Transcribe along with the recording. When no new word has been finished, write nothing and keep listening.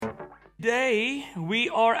Today, we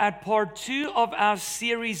are at part 2 of our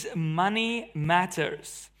series, Money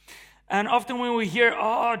Matters. And often when we hear,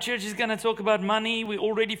 church is going to talk about money, we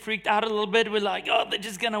already freaked out a little bit. We're like, they're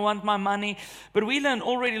just going to want my money. But we learned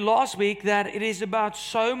already last week that it is about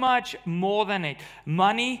so much more than it.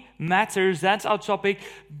 Money matters, that's our topic,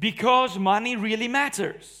 because money really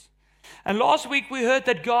matters. And last week we heard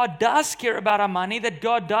that God does care about our money, that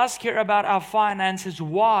God does care about our finances.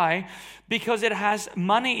 Why? Because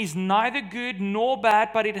money is neither good nor bad,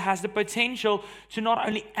 but it has the potential to not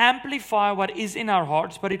only amplify what is in our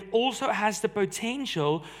hearts, but it also has the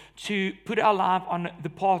potential to put our life on the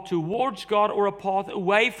path towards God or a path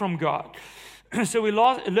away from God. So we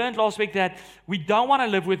learned last week that we don't want to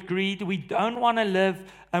live with greed. We don't want to live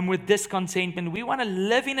with discontentment. We want to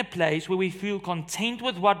live in a place where we feel content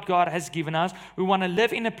with what God has given us. We want to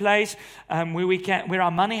live in a place where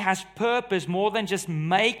our money has purpose more than just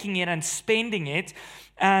making it and spending it.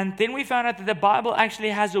 And then we found out that the Bible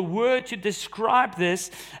actually has a word to describe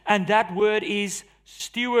this, and that word is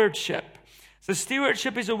stewardship. So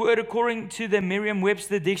stewardship is a word according to the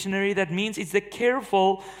Merriam-Webster dictionary that means it's the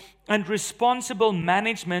careful and responsible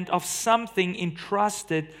management of something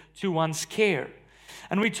entrusted to one's care.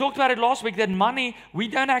 And we talked about it last week that money, we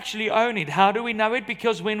don't actually own it. How do we know it?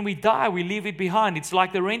 Because when we die, we leave it behind. It's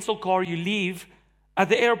like the rental car you leave at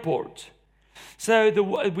the airport. So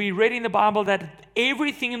we read in the Bible that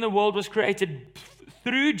everything in the world was created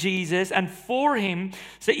through Jesus and for Him.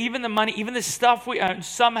 So even the money, even the stuff we own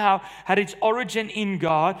somehow had its origin in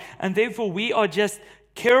God. And therefore we are just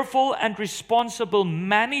careful and responsible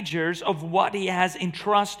managers of what He has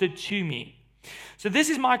entrusted to me. So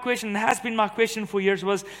this is my question, and has been my question for years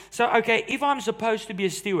was, if I'm supposed to be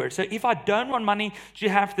a steward, so if I don't want money to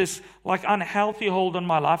have this like unhealthy hold on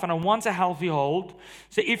my life, and I want a healthy hold,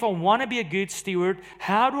 so if I want to be a good steward,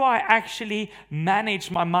 how do I actually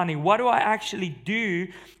manage my money? What do I actually do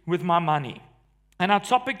with my money? And our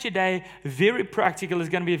topic today, very practical, is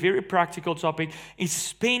going to be a very practical topic, is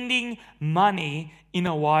spending money in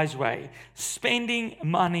a wise way. Spending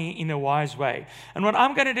money in a wise way. And what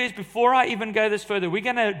I'm going to do is, before I even go this further, we're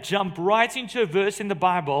going to jump right into a verse in the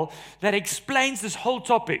Bible that explains this whole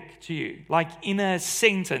topic to you, like in a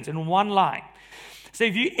sentence, in one line. So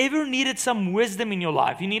if you ever needed some wisdom in your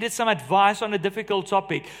life, you needed some advice on a difficult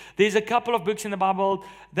topic, there's a couple of books in the Bible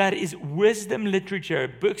that is wisdom literature,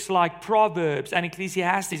 books like Proverbs and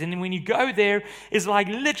Ecclesiastes. And then when you go there, it's like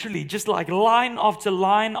literally just like line after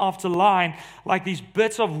line after line, like these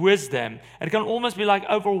bits of wisdom. And it can almost be like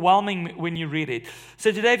overwhelming when you read it.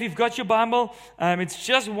 So today, if you've got your Bible, it's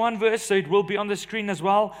just one verse, so it will be on the screen as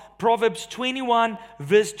well. Proverbs 21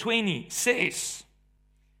 verse 20 says,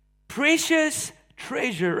 "Precious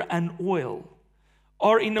treasure and oil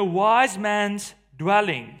are in a wise man's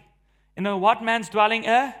dwelling." In a what man's dwelling?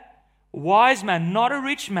 A wise man, not a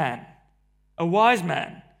rich man. A wise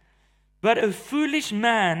man. But a foolish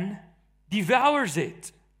man devours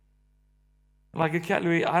it. Like a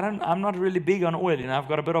calorie, I'm not really big on oil. I've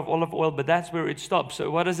got a bit of olive oil, but that's where it stops.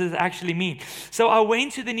 So what does it actually mean? So I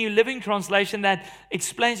went to the New Living Translation that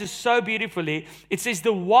explains it so beautifully. It says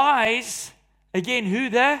the wise, again, who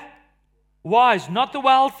the wise, not the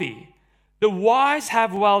wealthy. The wise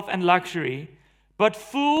have wealth and luxury, but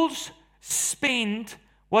fools spend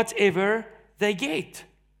whatever they get.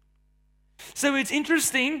 So it's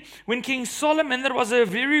interesting, when King Solomon, that was a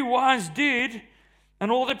very wise dude,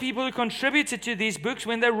 and all the people who contributed to these books,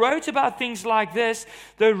 when they wrote about things like this,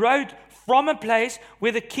 they wrote from a place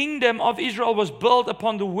where the kingdom of Israel was built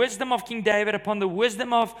upon the wisdom of King David, upon the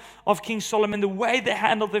wisdom of King Solomon, the way they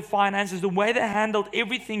handled their finances, the way they handled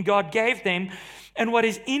everything God gave them. And what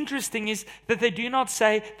is interesting is that they do not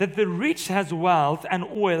say that the rich has wealth and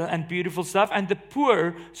oil and beautiful stuff and the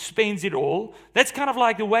poor spends it all. That's kind of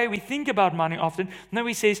like the way we think about money often. No,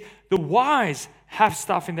 he says the wise have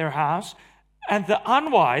stuff in their house, and the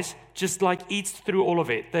unwise just like eats through all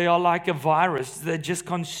of it. They are like a virus that just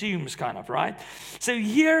consumes kind of, right? So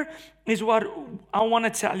here is what I want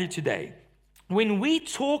to tell you today. When we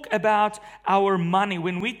talk about our money,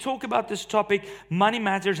 when we talk about this topic, money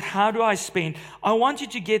matters, how do I spend? I want you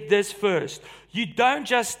to get this first. You don't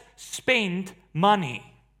just spend money.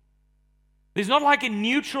 There's not like a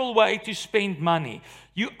neutral way to spend money.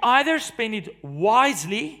 You either spend it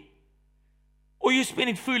wisely or you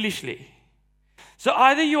spend it foolishly. So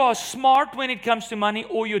either you are smart when it comes to money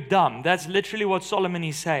or you're dumb. That's literally what Solomon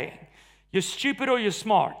is saying. You're stupid or you're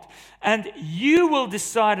smart. And you will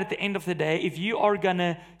decide at the end of the day if you are going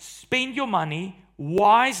to spend your money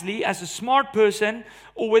wisely as a smart person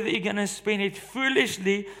or whether you're going to spend it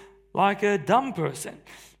foolishly like a dumb person.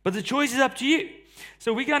 But the choice is up to you.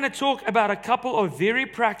 So we're going to talk about a couple of very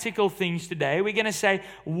practical things today. We're going to say,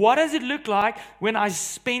 what does it look like when I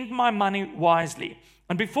spend my money wisely?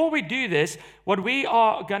 And before we do this, what we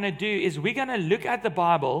are going to do is we're going to look at the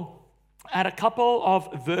Bible at a couple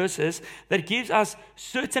of verses that gives us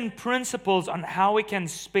certain principles on how we can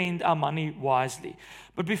spend our money wisely.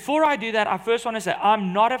 But before I do that, I first want to say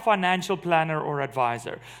I'm not a financial planner or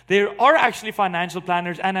advisor. There are actually financial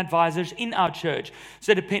planners and advisors in our church.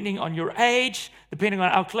 So depending on your age, depending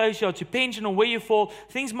on how close you are to pension or where you fall,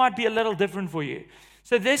 things might be a little different for you.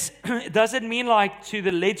 So this doesn't mean like to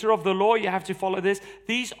the letter of the law, you have to follow this.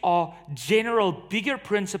 These are general, bigger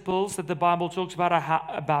principles that the Bible talks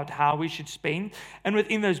about how we should spend. And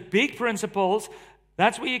within those big principles,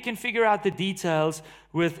 that's where you can figure out the details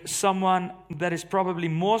with someone that is probably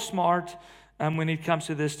more smart when it comes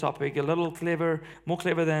to this topic, a little clever, more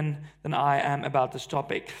clever than I am about this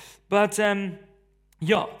topic. But the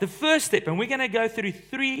first step, and we're going to go through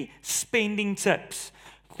 3 spending tips.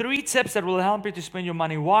 3 tips that will help you to spend your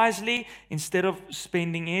money wisely instead of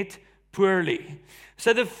spending it poorly.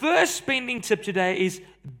 So the first spending tip today is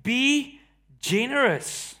be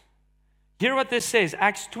generous. Hear what this says,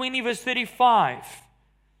 Acts 20 verse 35.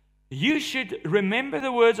 You should remember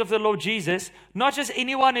the words of the Lord Jesus, not just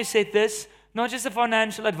anyone who said this, not just the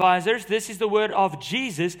financial advisors. This is the word of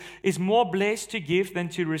Jesus, is more blessed to give than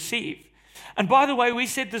to receive. And by the way, we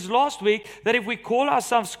said this last week, that if we call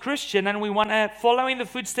ourselves Christian and we want to follow in the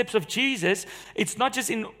footsteps of Jesus, it's not just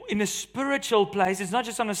in a spiritual place. It's not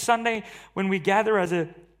just on a Sunday when we gather as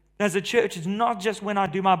a church. It's not just when I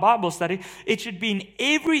do my Bible study. It should be in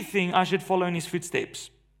everything I should follow in His footsteps.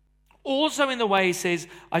 Also in the way He says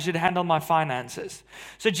I should handle my finances.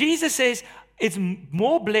 So Jesus says it's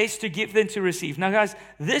more blessed to give than to receive. Now guys,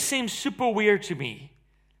 this seems super weird to me.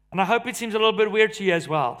 And I hope it seems a little bit weird to you as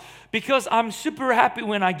well. Because I'm super happy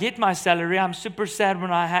when I get my salary. I'm super sad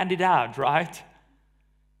when I hand it out, right?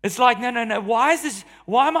 It's like, no.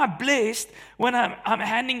 Why am I blessed when I'm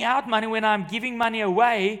handing out money, when I'm giving money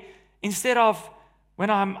away, instead of when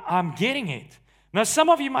I'm getting it? Now, some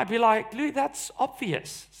of you might be like, Louis, that's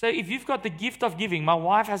obvious. So if you've got the gift of giving, my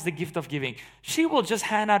wife has the gift of giving. She will just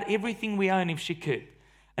hand out everything we own if she could.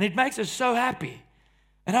 And it makes her so happy.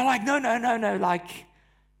 And I'm like, no,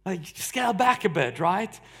 like scale back a bit,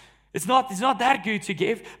 right? It's not that good to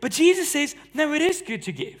give. But Jesus says, no, it is good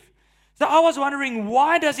to give. So I was wondering,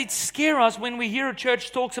 why does it scare us when we hear a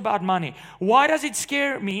church talks about money? Why does it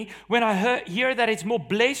scare me when I hear that it's more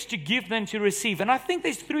blessed to give than to receive? And I think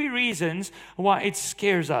there's 3 reasons why it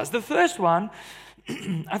scares us. The first one,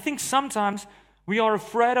 I think sometimes we are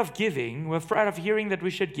afraid of giving. We're afraid of hearing that we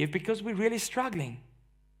should give because we're really struggling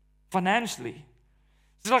financially.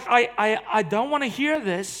 It's like, I don't want to hear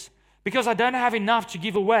this because I don't have enough to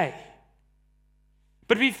give away.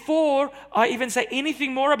 But before I even say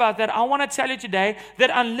anything more about that, I want to tell you today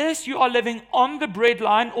that unless you are living on the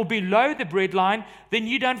breadline or below the breadline, then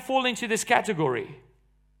you don't fall into this category.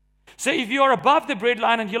 So if you're above the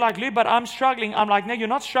breadline and you're like, Lou, but I'm struggling. I'm like, no, you're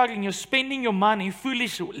not struggling. You're spending your money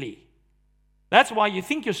foolishly. That's why you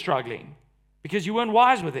think you're struggling, because you weren't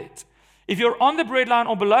wise with it. If you're on the breadline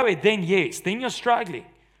or below it, then yes, then you're struggling.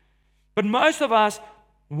 But most of us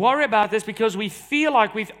worry about this because we feel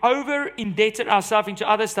like we've over-indebted ourselves into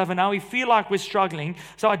other stuff, and now we feel like we're struggling.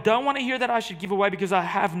 So I don't want to hear that I should give away because I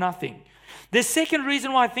have nothing. The second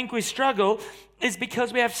reason why I think we struggle is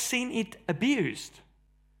because we have seen it abused.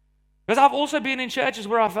 Because I've also been in churches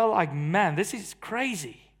where I felt like, man, this is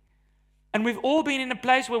crazy. And we've all been in a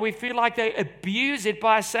place where we feel like they abuse it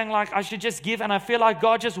by saying like, I should just give, and I feel like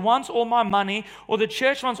God just wants all my money, or the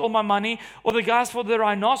church wants all my money, or the guys for the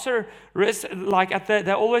rhinoceros, like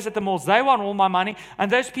they're always at the malls, they want all my money, and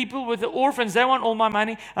those people with the orphans, they want all my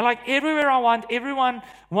money, and like everywhere I want, everyone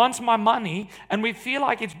wants my money, and we feel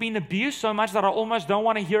like it's been abused so much that I almost don't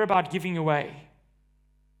want to hear about giving away.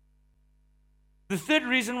 The third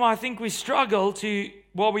reason why I think we struggle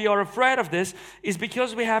why we are afraid of this is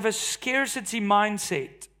because we have a scarcity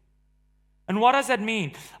mindset. And what does that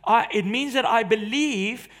mean? It means that I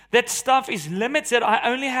believe that stuff is limited.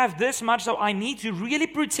 I only have this much, so I need to really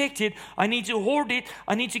protect it. I need to hoard it.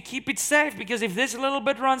 I need to keep it safe, because if this little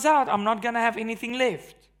bit runs out, I'm not going to have anything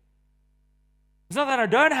left. It's not that I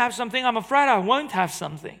don't have something. I'm afraid I won't have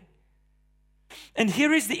something. And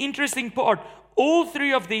here is the interesting part. All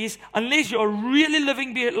 3 of these, unless you're really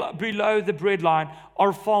living below the breadline,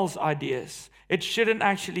 are false ideas. It shouldn't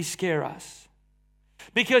actually scare us.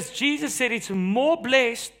 Because Jesus said it's more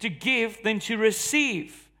blessed to give than to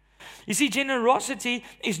receive. You see, generosity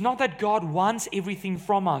is not that God wants everything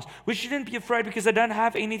from us. We shouldn't be afraid because I don't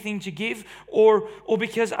have anything to give, or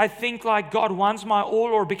because I think like God wants my all,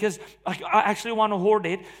 or because I actually want to hoard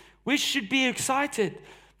it. We should be excited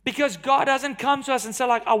because God doesn't come to us and say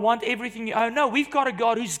like, I want everything you own. No, we've got a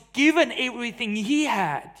God who's given everything He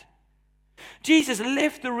had. Jesus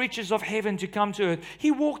left the riches of heaven to come to earth. He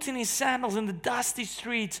walked in His sandals in the dusty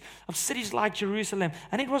streets of cities like Jerusalem.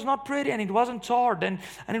 And it was not pretty, and it wasn't tarred, and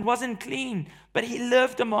it wasn't clean. But He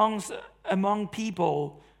lived among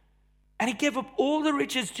people. And He gave up all the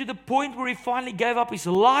riches to the point where He finally gave up His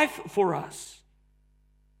life for us.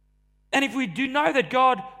 And if we do know that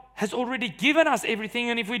God has already given us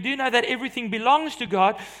everything, and if we do know that everything belongs to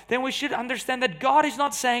God, then we should understand that God is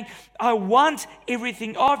not saying, I want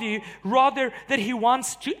everything of you, rather that He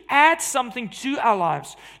wants to add something to our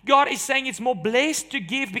lives. God is saying it's more blessed to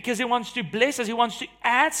give because He wants to bless us. He wants to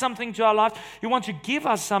add something to our lives. He wants to give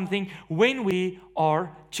us something when we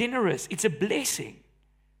are generous. It's a blessing.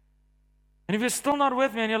 And if you're still not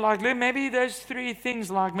with me and you're like, maybe those three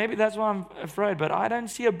things, like maybe that's why I'm afraid, but I don't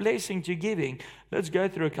see a blessing to giving. Let's go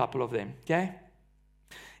through a couple of them, okay?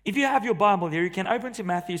 If you have your Bible there, you can open to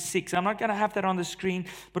Matthew 6. I'm not going to have that on the screen,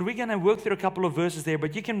 but we're going to work through a couple of verses there,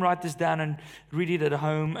 but you can write this down and read it at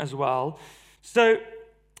home as well. So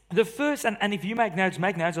the first, and if you make notes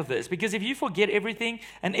of this, because if you forget everything,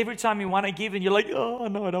 and every time you want to give, and you're like, oh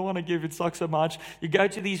no, I don't want to give, it sucks so much, you go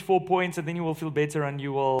to these 4 points, and then you will feel better, and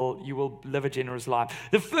you will live a generous life.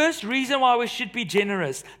 The first reason why we should be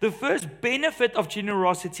generous, the first benefit of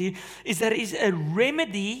generosity is that it is a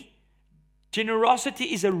remedy.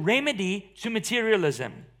 Generosity is a remedy to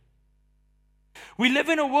materialism. We live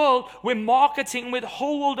in a world where marketing, with the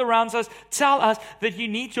whole world around us, tell us that you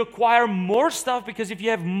need to acquire more stuff, because if you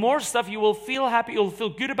have more stuff, you will feel happy, you'll feel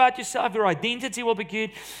good about yourself, your identity will be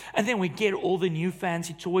good. And then we get all the new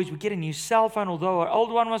fancy toys. We get a new cell phone, although our old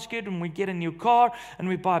one was good, and we get a new car, and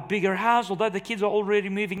we buy a bigger house, although the kids are already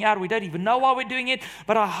moving out. We don't even know why we're doing it,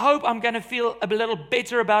 but I hope I'm going to feel a little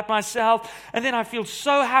better about myself. And then I feel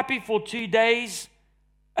so happy for 2 days,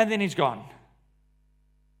 and then it's gone.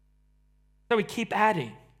 So we keep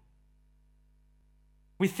adding.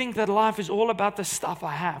 We think that life is all about the stuff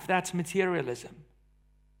I have. That's materialism.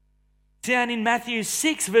 See, and in Matthew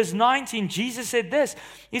 6, verse 19, Jesus said this.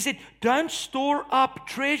 He said, don't store up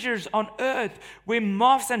treasures on earth where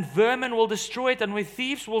moths and vermin will destroy it and where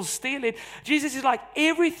thieves will steal it. Jesus is like,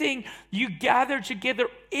 everything you gather together,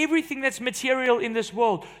 everything that's material in this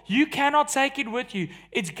world, you cannot take it with you.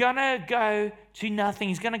 It's going to go to nothing.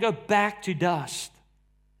 It's going to go back to dust.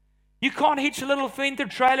 You can't hitch a little Fender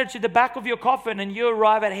trailer to the back of your coffin and you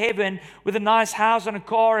arrive at heaven with a nice house and a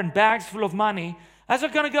car and bags full of money. That's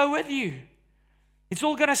not going to go with you. It's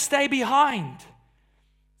all going to stay behind.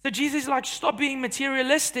 So Jesus is like, stop being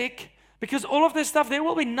materialistic, because all of this stuff, there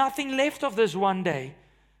will be nothing left of this one day.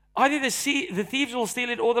 Either the thieves will steal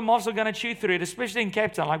it or the moths are going to chew through it, especially in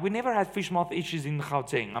Cape Town. Like, we never had fish moth issues in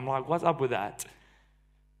Gauteng. I'm like, what's up with that?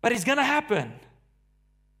 But it's going to happen.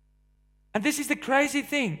 And this is the crazy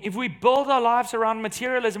thing. If we build our lives around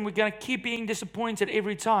materialism, we're going to keep being disappointed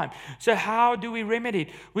every time. So how do we remedy it?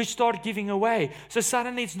 We start giving away. So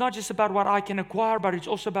suddenly it's not just about what I can acquire, but it's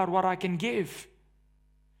also about what I can give.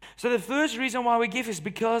 So the first reason why we give is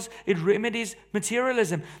because it remedies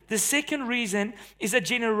materialism. The second reason is that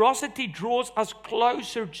generosity draws us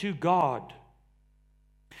closer to God.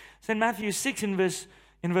 So in Matthew 6, in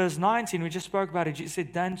verse 19, we just spoke about it. Jesus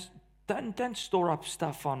said, Don't store up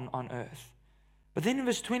stuff on earth. But then in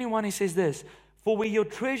verse 21, he says this, for where your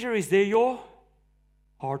treasure is, there your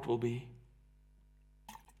heart will be.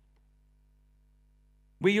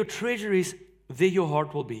 Where your treasure is, there your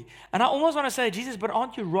heart will be. And I almost want to say, Jesus, but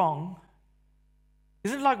aren't you wrong?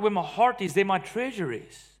 Isn't it like where my heart is, there my treasure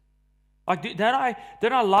is? Like, don't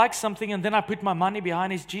I like something and then I put my money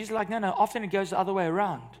behind it? Jesus like, no, often it goes the other way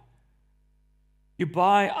around.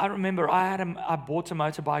 I remember I bought a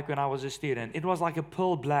motorbike when I was a student. It was like a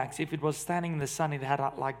pearl black. So if it was standing in the sun, it had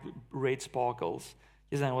like red sparkles.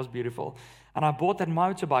 It was beautiful. And I bought that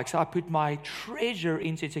motorbike, so I put my treasure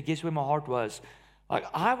into it. So guess where my heart was? Like,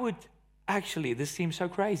 this seems so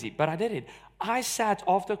crazy, but I did it. I sat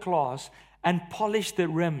after class and polished the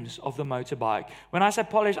rims of the motorbike. When I say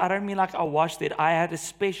polish, I don't mean like I washed it. I had a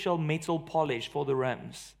special metal polish for the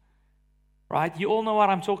rims. Right? You all know what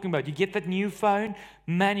I'm talking about. You get that new phone,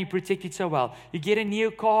 man, you protect it so well. You get a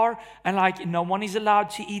new car, and like no one is allowed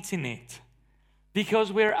to eat in it.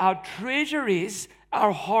 Because where our treasure is,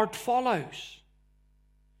 our heart follows.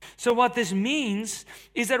 So what this means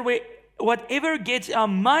is that whatever gets our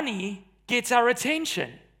money gets our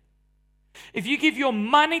attention. If you give your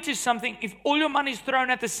money to something, if all your money is thrown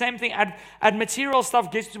at the same thing, at material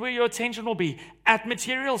stuff, guess where your attention will be? At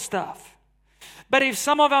material stuff. But if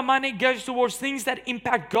some of our money goes towards things that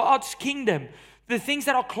impact God's kingdom, the things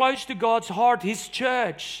that are close to God's heart, His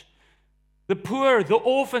church, the poor, the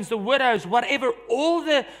orphans, the widows, whatever, all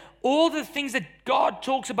the things that God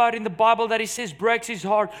talks about in the Bible that He says breaks His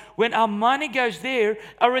heart, when our money goes there,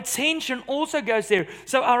 our attention also goes there.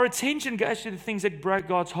 So our attention goes to the things that break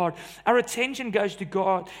God's heart. Our attention goes to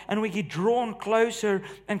God, and we get drawn closer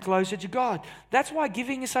and closer to God. That's why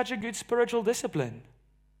giving is such a good spiritual discipline.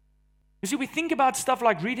 You see, we think about stuff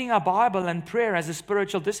like reading our Bible and prayer as a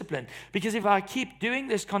spiritual discipline. Because if I keep doing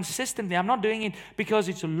this consistently, I'm not doing it because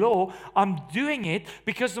it's a law. I'm doing it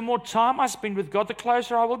because the more time I spend with God, the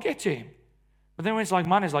closer I will get to Him. But then when it's like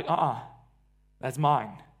money, it's like, that's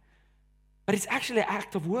mine. But it's actually an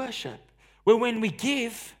act of worship. Where when we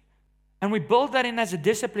give and we build that in as a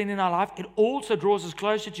discipline in our life, it also draws us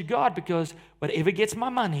closer to God, because whatever gets my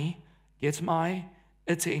money gets my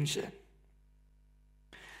attention.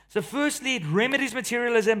 So firstly, it remedies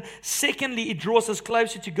materialism. Secondly, it draws us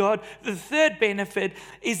closer to God. The third benefit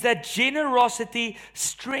is that generosity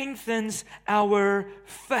strengthens our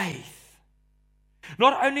faith.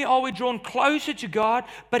 Not only are we drawn closer to God,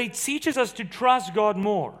 but it teaches us to trust God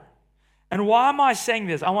more. And why am I saying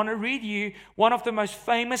this? I want to read you one of the most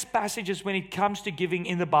famous passages when it comes to giving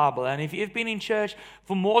in the Bible. And if you've been in church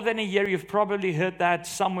for more than a year, you've probably heard that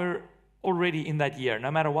somewhere already in that year,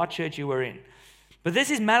 no matter what church you were in. But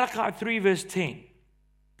this is Malachi 3 verse 10.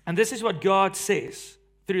 And this is what God says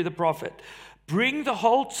through the prophet. Bring the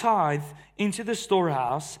whole tithe into the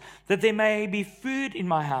storehouse, that there may be food in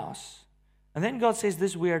my house. And then God says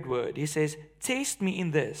this weird word. He says, test me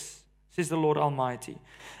in this, says the Lord Almighty,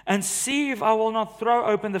 and see if I will not throw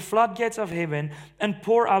open the floodgates of heaven and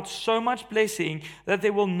pour out so much blessing that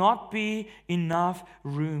there will not be enough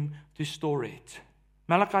room to store it.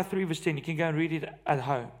 Malachi 3 verse 10. You can go and read it at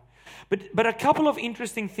home. But a couple of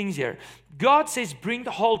interesting things here. God says, bring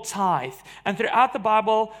the whole tithe. And throughout the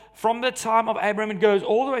Bible, from the time of Abraham, it goes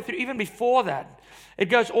all the way through, even before that. It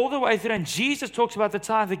goes all the way through. And Jesus talks about the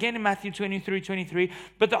tithe again in Matthew 23.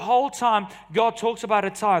 But the whole time, God talks about a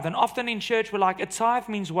tithe. And often in church, we're like, a tithe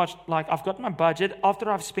means what? Like, I've got my budget. After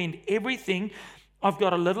I've spent everything, I've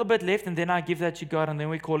got a little bit left, and then I give that to God, and then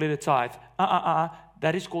we call it a tithe.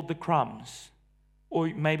 That is called the crumbs. Or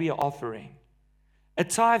maybe an offering. A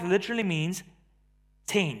tithe literally means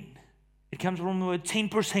 10. It comes from the word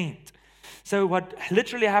 10%. So what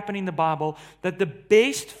literally happened in the Bible, that the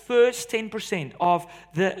best first 10% of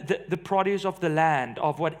the produce of the land,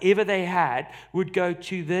 of whatever they had, would go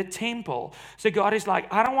to the temple. So God is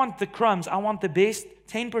like, I don't want the crumbs, I want the best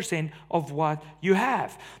 10% of what you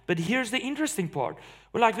have. But here's the interesting part.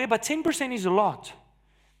 We're like, but 10% is a lot.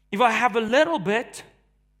 If I have a little bit,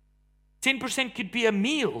 10% could be a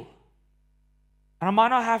meal. And I might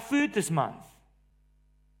not have food this month.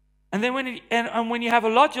 And then when you have a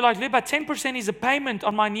lot, you're like, but 10% is a payment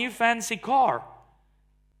on my new fancy car.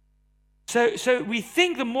 So we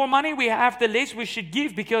think the more money we have, the less we should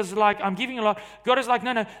give, because like I'm giving a lot. God is like,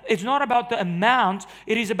 no, it's not about the amount.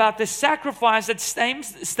 It is about the sacrifice that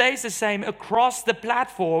stays the same across the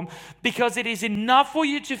platform, because it is enough for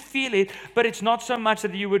you to feel it, but it's not so much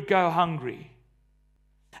that you would go hungry.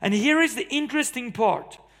 And here is the interesting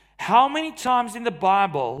part. How many times in the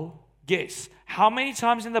Bible, guess, how many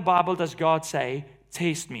times in the Bible does God say,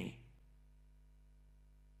 taste me?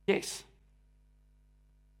 Yes.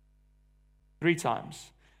 3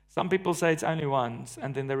 times. Some people say it's only once,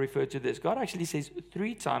 and then they refer to this. God actually says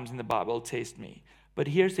 3 times in the Bible, taste me. But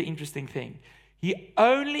here's the interesting thing. He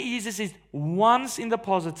only uses it once in the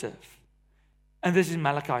positive. And this is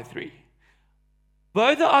Malachi 3.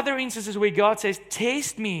 Both the other instances where God says,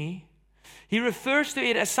 taste me, He refers to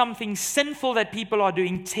it as something sinful that people are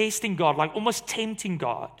doing, tasting God, like almost tempting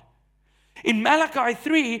God. In Malachi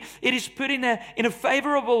 3, it is put in a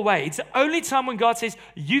favorable way. It's the only time when God says,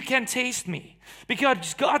 you can taste me.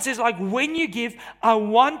 Because God says, like, when you give, I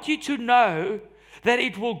want you to know that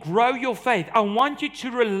it will grow your faith. I want you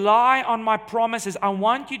to rely on my promises. I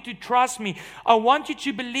want you to trust me. I want you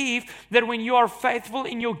to believe that when you are faithful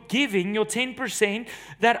in your giving, your 10%,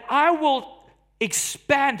 that I will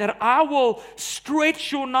expand, that I will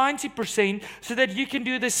stretch your 90% so that you can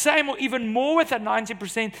do the same or even more with that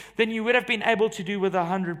 90% than you would have been able to do with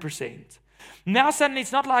 100%. Now suddenly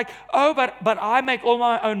it's not like, oh, but I make all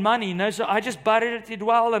my own money. No, so I just budgeted it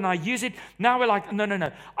well and I use it. Now we're like,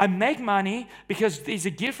 no. I make money because it's a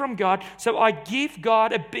gift from God. So I give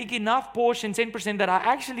God a big enough portion, 10%, that I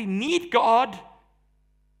actually need God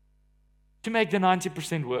to make the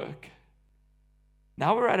 90% work.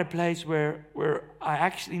 Now we're at a place where I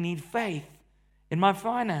actually need faith in my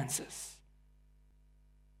finances.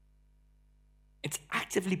 It's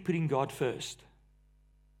actively putting God first.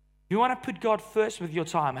 You want to put God first with your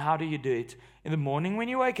time. How do you do it? In the morning when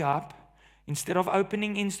you wake up, instead of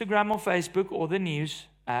opening Instagram or Facebook or the news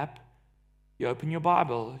app, you open your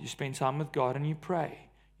Bible, you spend time with God, and you pray.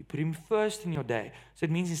 You put Him first in your day. So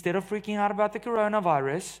it means instead of freaking out about the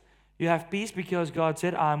coronavirus, you have peace because God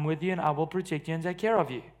said, I'm with you and I will protect you and take care of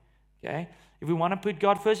you. Okay? If we want to put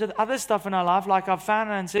God first with other stuff in our life, like our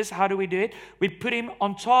finances, how do we do it? We put Him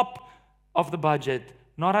on top of the budget,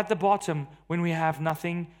 not at the bottom when we have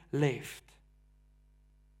nothing left.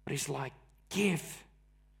 But He's like, give,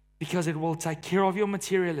 because it will take care of your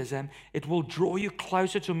materialism. It will draw you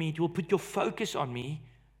closer to me. It will put your focus on me,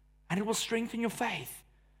 and it will strengthen your faith.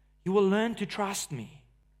 You will learn to trust me.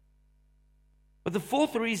 But the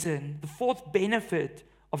fourth reason, the fourth benefit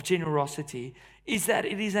of generosity is that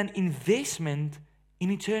it is an investment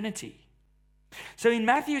in eternity. So in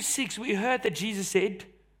Matthew 6, we heard that Jesus said,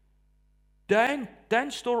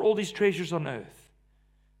 don't store all these treasures on earth.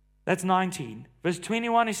 That's 19. Verse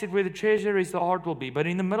 21, He said, where the treasure is, the heart will be. But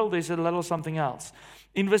in the middle, there's a little something else.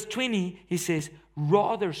 In verse 20, He says,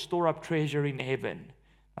 rather store up treasure in heaven.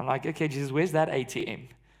 I'm like, okay, Jesus, where's that ATM?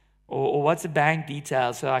 Or what's the bank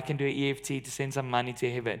details so I can do an EFT to send some money to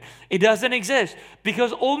heaven? It doesn't exist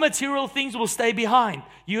because all material things will stay behind.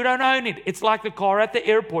 You don't own it. It's like the car at the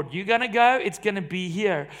airport. You're going to go, it's going to be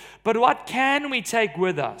here. But what can we take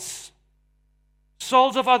with us?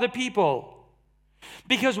 Souls of other people.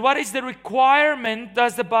 Because what is the requirement?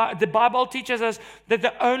 Does the Bible teaches us that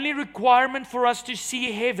the only requirement for us to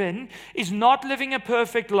see heaven is not living a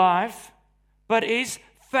perfect life, but is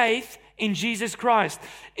faith in Jesus Christ,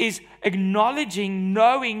 is acknowledging,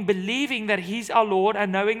 knowing, believing that He's our Lord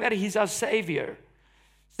and knowing that He's our Savior.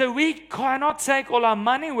 So we cannot take all our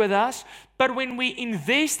money with us, but when we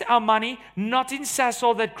invest our money, not in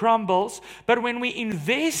sasol that crumbles, but when we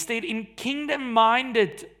invest it in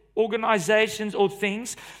kingdom-minded organizations or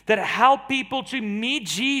things that help people to meet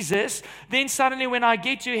Jesus, then suddenly when I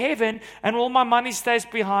get to heaven and all my money stays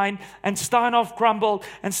behind and Steinhoff crumbled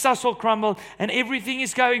and Sasol crumbled and everything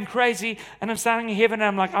is going crazy and I'm standing in heaven and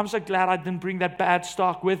I'm like, I'm so glad I didn't bring that bad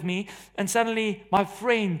stock with me. And suddenly my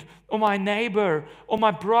friend or my neighbor or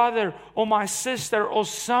my brother or my sister or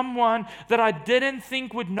someone that I didn't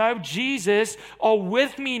think would know Jesus are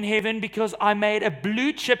with me in heaven because I made a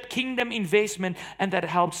blue chip kingdom investment and that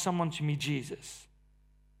helps someone to meet Jesus.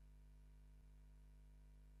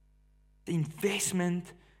 The investment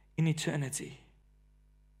in eternity,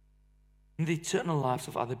 in the eternal lives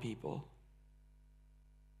of other people.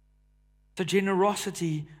 So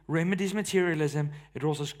generosity remedies materialism, it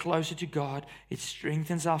draws us closer to God, it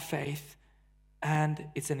strengthens our faith, and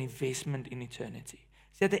it's an investment in eternity.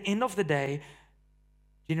 See, at the end of the day,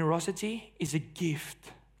 generosity is a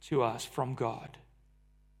gift to us from God.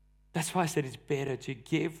 That's why I said it's better to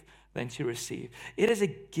give than to receive. It is a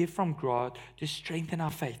gift from God to strengthen our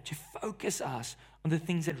faith, to focus us on the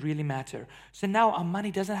things that really matter. So now our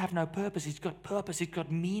money doesn't have no purpose. It's got purpose. It's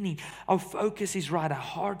got meaning. Our focus is right. Our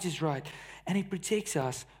heart is right. And it protects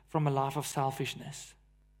us from a life of selfishness.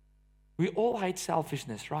 We all hate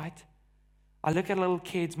selfishness, right? I look at little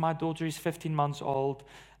kids. My daughter is 15 months old.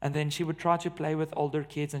 And then she would try to play with older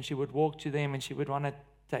kids. And she would walk to them. And she would want to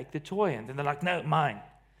take the toy. And then they're like, no, mine.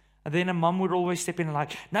 And then a mom would always step in and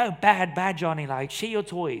like, no, bad, Johnny. Like, share your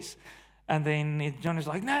toys. And then Johnny's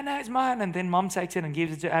like, no, it's mine. And then mom takes it and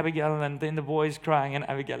gives it to Abigail. And then the boy is crying and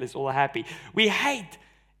Abigail is all happy. We hate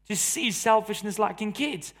to see selfishness like in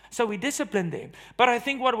kids. So we discipline them. But I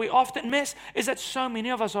think what we often miss is that so many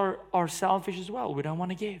of us are selfish as well. We don't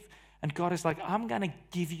want to give. And God is like, I'm going to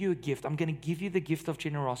give you a gift. I'm going to give you the gift of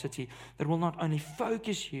generosity that will not only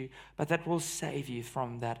focus you, but that will save you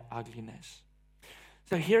from that ugliness.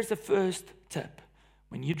 So here's the first tip.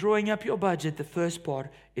 When you're drawing up your budget, the first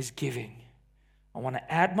part is giving. I want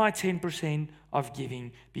to add my 10% of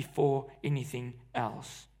giving before anything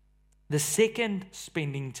else. The second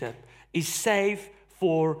spending tip is save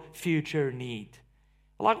for future need.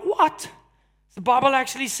 Like, what? Does the Bible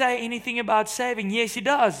actually say anything about saving? Yes, it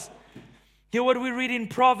does. Hear what we read in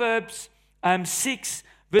Proverbs 6,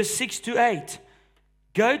 verse 6 to 8.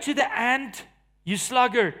 Go to the ant, you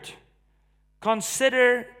sluggard.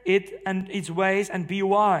 Consider it and its ways and be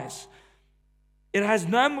wise. It has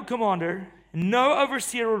no commander, no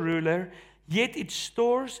overseer or ruler, yet it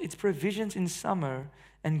stores its provisions in summer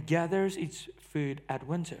and gathers its food at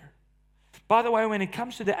winter. By the way, when it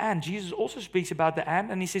comes to the ant, Jesus also speaks about the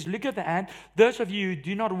ant, and he says, look at the ant. Those of you who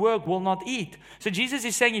do not work will not eat. So Jesus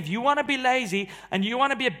is saying, if you want to be lazy and you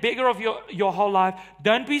want to be a beggar of your whole life,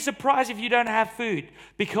 don't be surprised if you don't have food,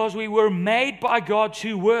 because we were made by God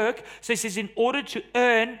to work. So he says, in order to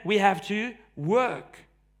earn, we have to work.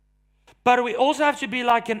 But we also have to be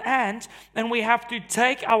like an ant, and we have to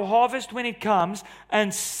take our harvest when it comes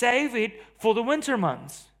and save it for the winter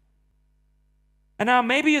months. And now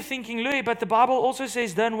maybe you're thinking, Louis, but the Bible also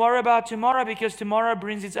says don't worry about tomorrow because tomorrow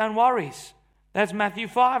brings its own worries. That's Matthew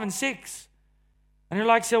 5 and 6. And you're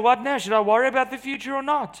like, so what now? Should I worry about the future or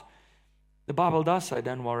not? The Bible does say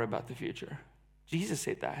don't worry about the future. Jesus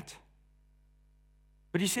said that.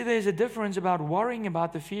 But you see, there's a difference about worrying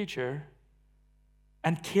about the future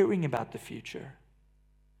and caring about the future.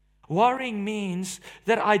 Worrying means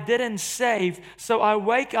that I didn't save, so I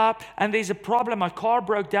wake up and there's a problem. My car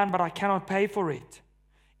broke down, but I cannot pay for it.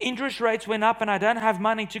 Interest rates went up and I don't have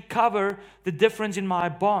money to cover the difference in my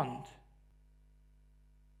bond.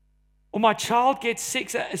 Or my child gets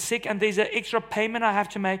sick and there's an extra payment I have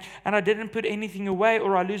to make and I didn't put anything away,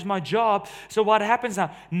 or I lose my job. So what happens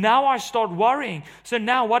now? Now I start worrying. So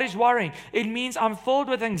now what is worrying? It means I'm filled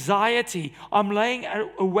with anxiety. I'm laying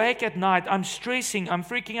awake at night. I'm stressing. I'm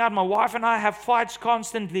freaking out. My wife and I have fights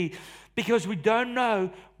constantly because we don't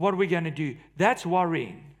know what we're going to do. That's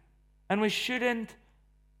worrying. And we shouldn't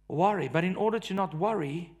worry. But in order to not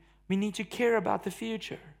worry, we need to care about the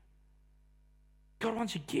future. God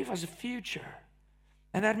wants to give us a future.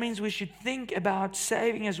 And that means we should think about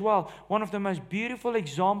saving as well. One of the most beautiful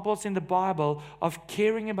examples in the Bible of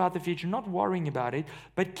caring about the future, not worrying about it,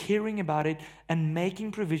 but caring about it and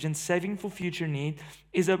making provisions, saving for future need,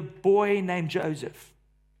 is a boy named Joseph.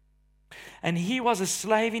 And he was a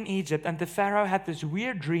slave in Egypt, and the Pharaoh had this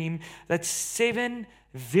weird dream that 7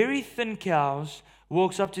 very thin cows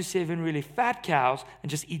walks up to 7 really fat cows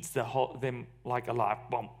and just eats them like alive,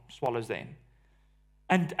 boom, swallows them.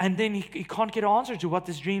 And then he can't get an answer to what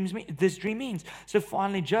this dream means. So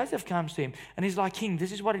finally Joseph comes to him and he's like, King,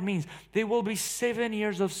 this is what it means. There will be 7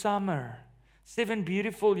 years of summer, 7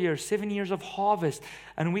 beautiful years, 7 years of harvest.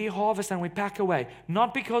 And we harvest and we pack away.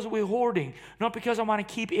 Not because we're hoarding, not because I want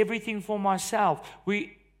to keep everything for myself.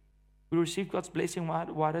 We receive God's blessing.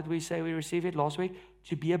 Why did we say we receive it last week?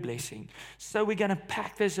 To be a blessing. So we're going to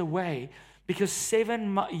pack this away. Because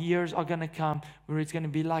 7 years are going to come where it's going to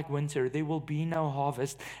be like winter. There will be no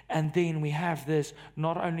harvest. And then we have this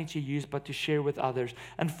not only to use but to share with others.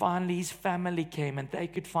 And finally his family came and they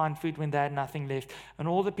could find food when they had nothing left. And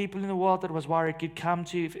all the people in the world that was worried could come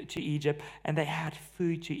to Egypt and they had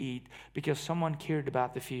food to eat because someone cared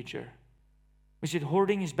about the future. We said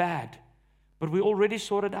hoarding is bad. But we already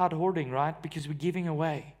sorted out hoarding, right? Because we're giving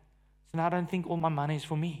away. So now I don't think all my money is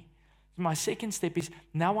for me. My second step is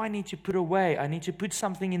now I need to put away. I need to put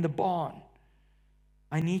something in the barn.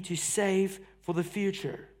 I need to save for the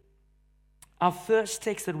future. Our first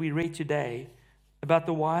text that we read today about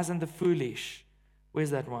the wise and the foolish.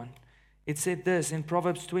 Where's that one? It said this in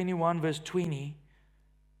Proverbs 21 verse 20.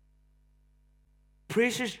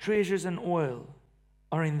 Precious treasures and oil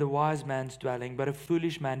are in the wise man's dwelling, but a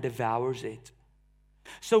foolish man devours it.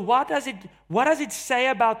 So what does it say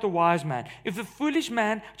about the wise man? If the foolish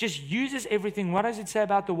man just uses everything, what does it say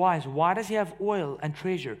about the wise? Why does he have oil and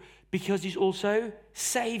treasure? Because he's also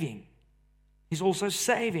saving. He's also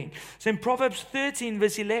saving. So in Proverbs 13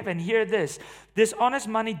 verse 11, hear this. Dishonest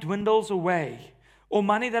money dwindles away. Or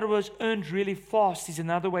money that was earned really fast is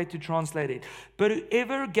another way to translate it. But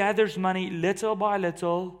whoever gathers money little by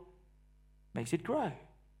little makes it grow.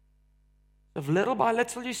 If little by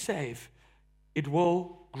little you save, it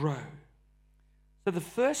will grow. So the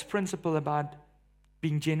first principle about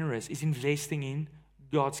being generous is investing in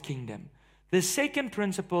God's kingdom. The second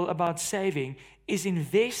principle about saving is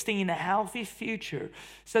investing in a healthy future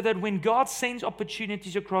so that when God sends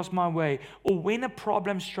opportunities across my way or when a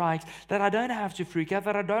problem strikes, that I don't have to freak out,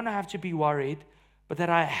 that I don't have to be worried, but that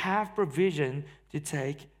I have provision to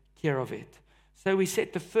take care of it. So we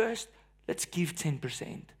said the first, let's give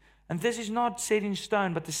 10%. And this is not set in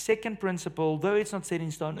stone, but the second principle, though it's not set in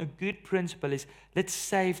stone, a good principle is let's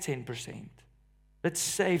save 10%. Let's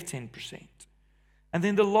save 10%. And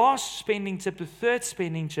then the last spending tip, the third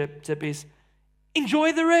spending tip is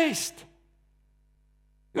enjoy the rest.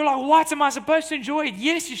 You're like, what am I supposed to enjoy it?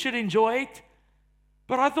 Yes, you should enjoy it.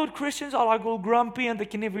 But I thought Christians are like all grumpy and they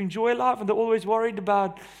can never enjoy life and they're always worried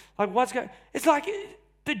about like what's going on. It's like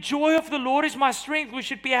the joy of the Lord is my strength. We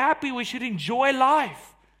should be happy. We should enjoy life.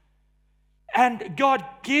 And God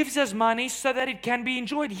gives us money so that it can be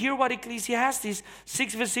enjoyed. Hear what Ecclesiastes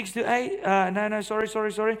 6 verse 6 to 8.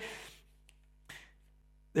 Sorry.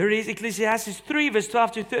 There is Ecclesiastes 3, verse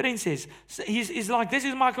 12 to 13 says, he's like, this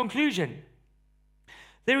is my conclusion.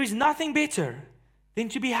 There is nothing better than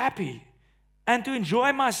to be happy and to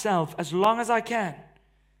enjoy myself as long as I can.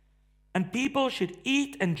 And people should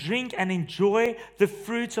eat and drink and enjoy the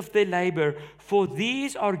fruits of their labor, for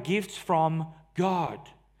these are gifts from God.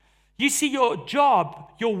 You see, your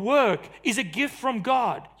job, your work is a gift from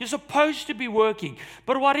God. You're supposed to be working.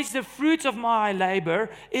 But what is the fruit of my labor?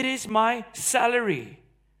 It is my salary,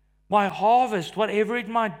 my harvest, whatever it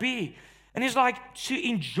might be. And it's like, to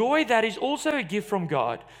enjoy that is also a gift from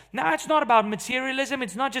God. Now, it's not about materialism.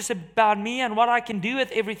 It's not just about me and what I can do with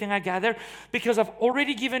everything I gather, because I've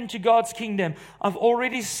already given to God's kingdom. I've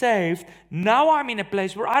already saved. Now I'm in a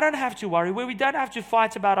place where I don't have to worry, where we don't have to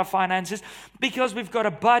fight about our finances, because we've got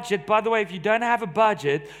a budget. By the way, if you don't have a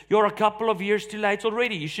budget, you're a couple of years too late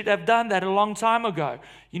already. You should have done that a long time ago.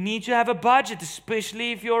 You need to have a budget,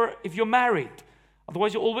 especially if you're married.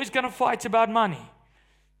 Otherwise, you're always going to fight about money.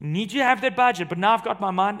 You need to have that budget. But now I've got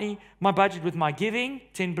my budget with my giving,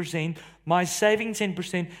 10%, my saving,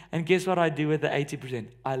 10%, and guess what I do with the 80%?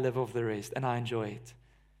 I live off the rest, and I enjoy it.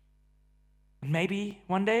 And maybe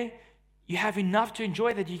one day you have enough to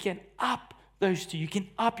enjoy that you can up those two. You can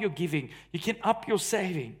up your giving. You can up your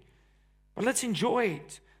saving. But let's enjoy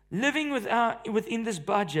it. Living within this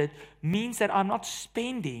budget means that I'm not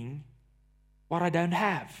spending what I don't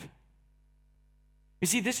have. You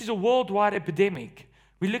see, this is a worldwide epidemic.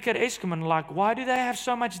 We look at Eskom and like, why do they have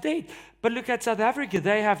so much debt? But look at South Africa,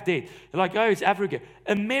 they have debt. They're like, oh, it's Africa.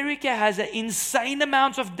 America has an insane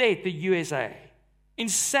amount of debt, the USA.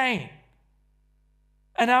 Insane.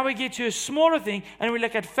 And now we get to a smaller thing, and we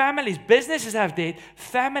look at families. Businesses have debt,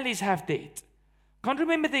 families have debt. Can't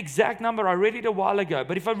remember the exact number, I read it a while ago,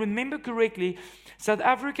 but if I remember correctly, South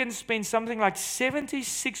Africans spend something like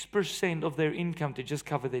 76% of their income to just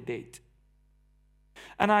cover their debt.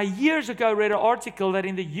 And I years ago read an article that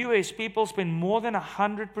in the US, people spend more than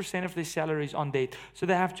 100% of their salaries on debt. So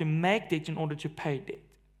they have to make debt in order to pay debt.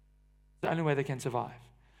 It's the only way they can survive.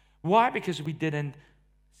 Why? Because we didn't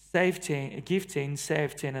give 10,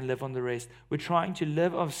 save 10, and live on the rest. We're trying to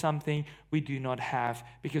live off something we do not have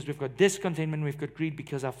because we've got discontentment, we've got greed,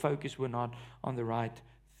 because our focus were not on the right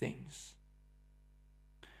things.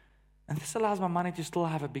 And this allows my money to still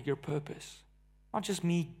have a bigger purpose. Not just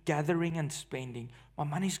me gathering and spending. My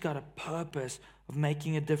money's got a purpose of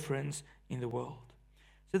making a difference in the world.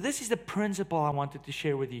 So this is the principle I wanted to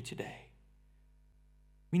share with you today.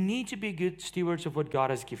 We need to be good stewards of what God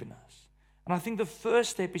has given us. And I think the first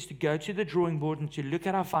step is to go to the drawing board and to look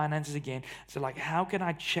at our finances again. So like, how can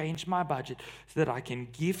I change my budget so that I can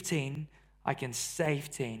give 10, I can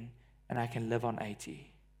save 10, and I can live on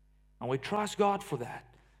 80? And we trust God for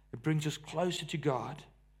that. It brings us closer to God.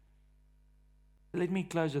 Let me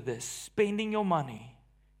close with this. Spending your money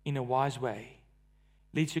in a wise way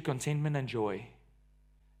leads to contentment and joy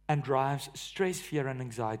and drives stress, fear, and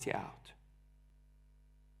anxiety out.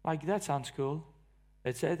 Like, that sounds cool.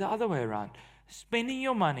 Let's say it the other way around. Spending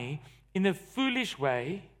your money in a foolish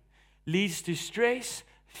way leads to stress,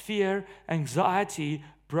 fear, anxiety,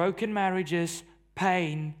 broken marriages,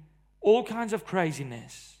 pain, all kinds of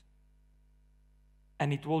craziness.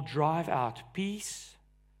 And it will drive out peace,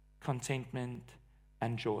 contentment,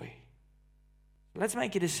 and joy. Let's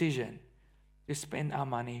make a decision to spend our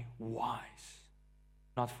money wise,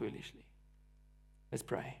 not foolishly. Let's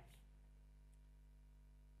pray.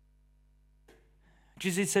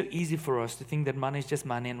 Jesus, it's so easy for us to think that money is just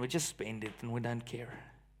money and we just spend it and we don't care.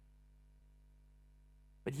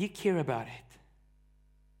 But you care about it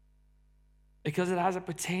because it has a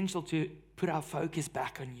potential to put our focus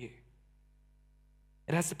back on you.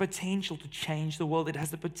 It has the potential to change the world. It has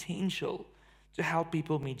the potential to help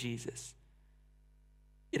people meet Jesus.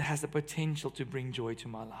 It has the potential to bring joy to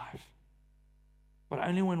my life. But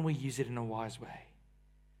only when we use it in a wise way.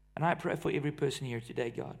 And I pray for every person here today,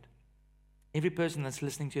 God. Every person that's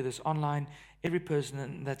listening to this online, every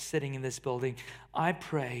person that's sitting in this building, I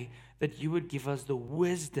pray that you would give us the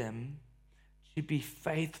wisdom to be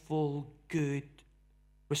faithful, good,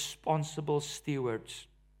 responsible stewards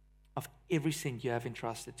of every cent you have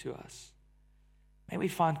entrusted to us. May we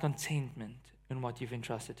find contentment in what you've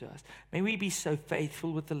entrusted to us. May we be so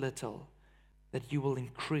faithful with the little that you will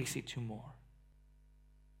increase it to more.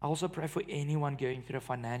 I also pray for anyone going through a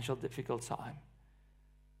financial difficult time.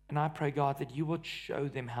 And I pray, God, that you would show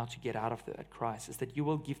them how to get out of that crisis, that you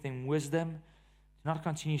will give them wisdom to not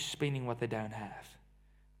continue spending what they don't have,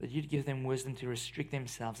 that you'd give them wisdom to restrict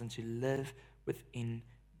themselves and to live within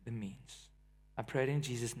the means. I pray it in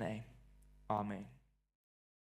Jesus' name. Amen.